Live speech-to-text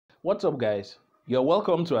What's up guys? You're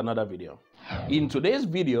welcome to another video. In today's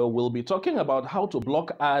video, we'll be talking about how to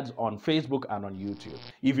block ads on Facebook and on YouTube.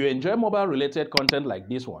 If you enjoy mobile related content like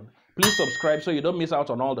this one, please subscribe so you don't miss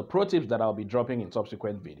out on all the pro tips that I'll be dropping in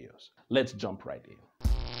subsequent videos. Let's jump right in.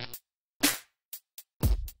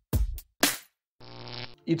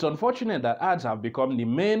 It's unfortunate that ads have become the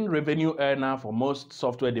main revenue earner for most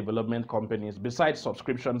software development companies besides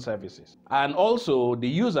subscription services. And also, the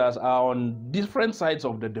users are on different sides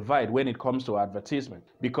of the divide when it comes to advertisement.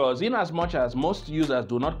 Because in as much as most users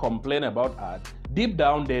do not complain about ads, deep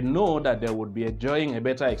down they know that they would be enjoying a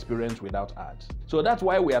better experience without ads. So that's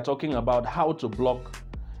why we are talking about how to block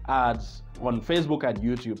ads on Facebook and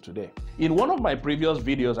YouTube today. In one of my previous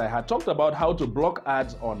videos, I had talked about how to block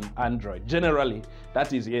ads on Android. Generally,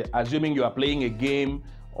 that is assuming you are playing a game,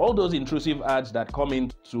 all those intrusive ads that come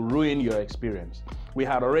in to ruin your experience. We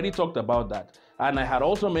had already talked about that. And I had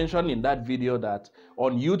also mentioned in that video that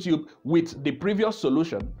on YouTube, with the previous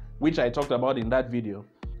solution, which I talked about in that video,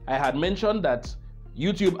 I had mentioned that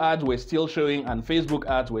YouTube ads were still showing and Facebook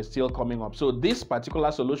ads were still coming up. So this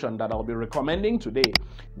particular solution that I'll be recommending today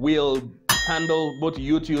will handle both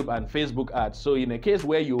YouTube and Facebook ads. So in a case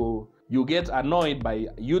where you get annoyed by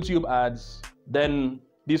YouTube ads, then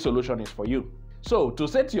this solution is for you. So to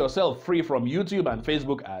set yourself free from YouTube and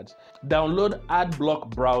Facebook ads, download Adblock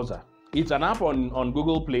browser. It's an app on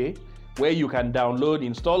Google Play where you can download,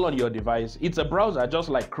 install on your device. It's a browser just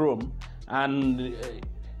like Chrome, and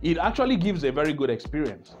it actually gives a very good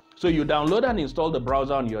experience. So you download and install the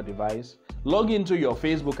browser on your device, log into your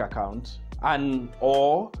Facebook account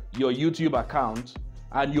or your YouTube account,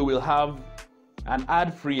 and you will have an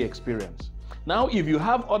ad-free experience. Now, if you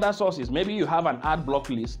have other sources, maybe you have an ad block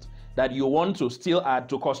list that you want to still add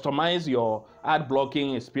to customize your ad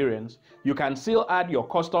blocking experience, you can still add your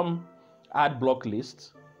custom ad block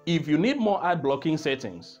list. If you need more ad blocking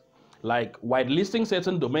settings, like whitelisting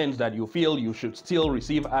certain domains that you feel you should still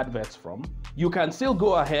receive adverts from, you can still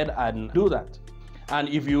go ahead and do that. And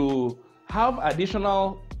if you have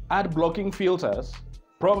additional ad blocking filters,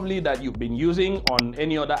 probably that you've been using on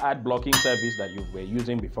any other ad blocking service that you were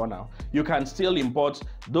using before now, you can still import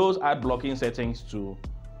those ad blocking settings to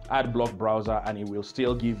Adblock browser and it will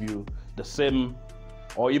still give you the same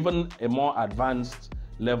or even a more advanced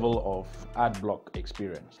level of ad block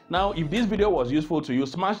experience. Now, if this video was useful to you,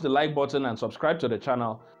 smash the like button and subscribe to the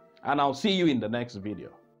channel, and I'll see you in the next video.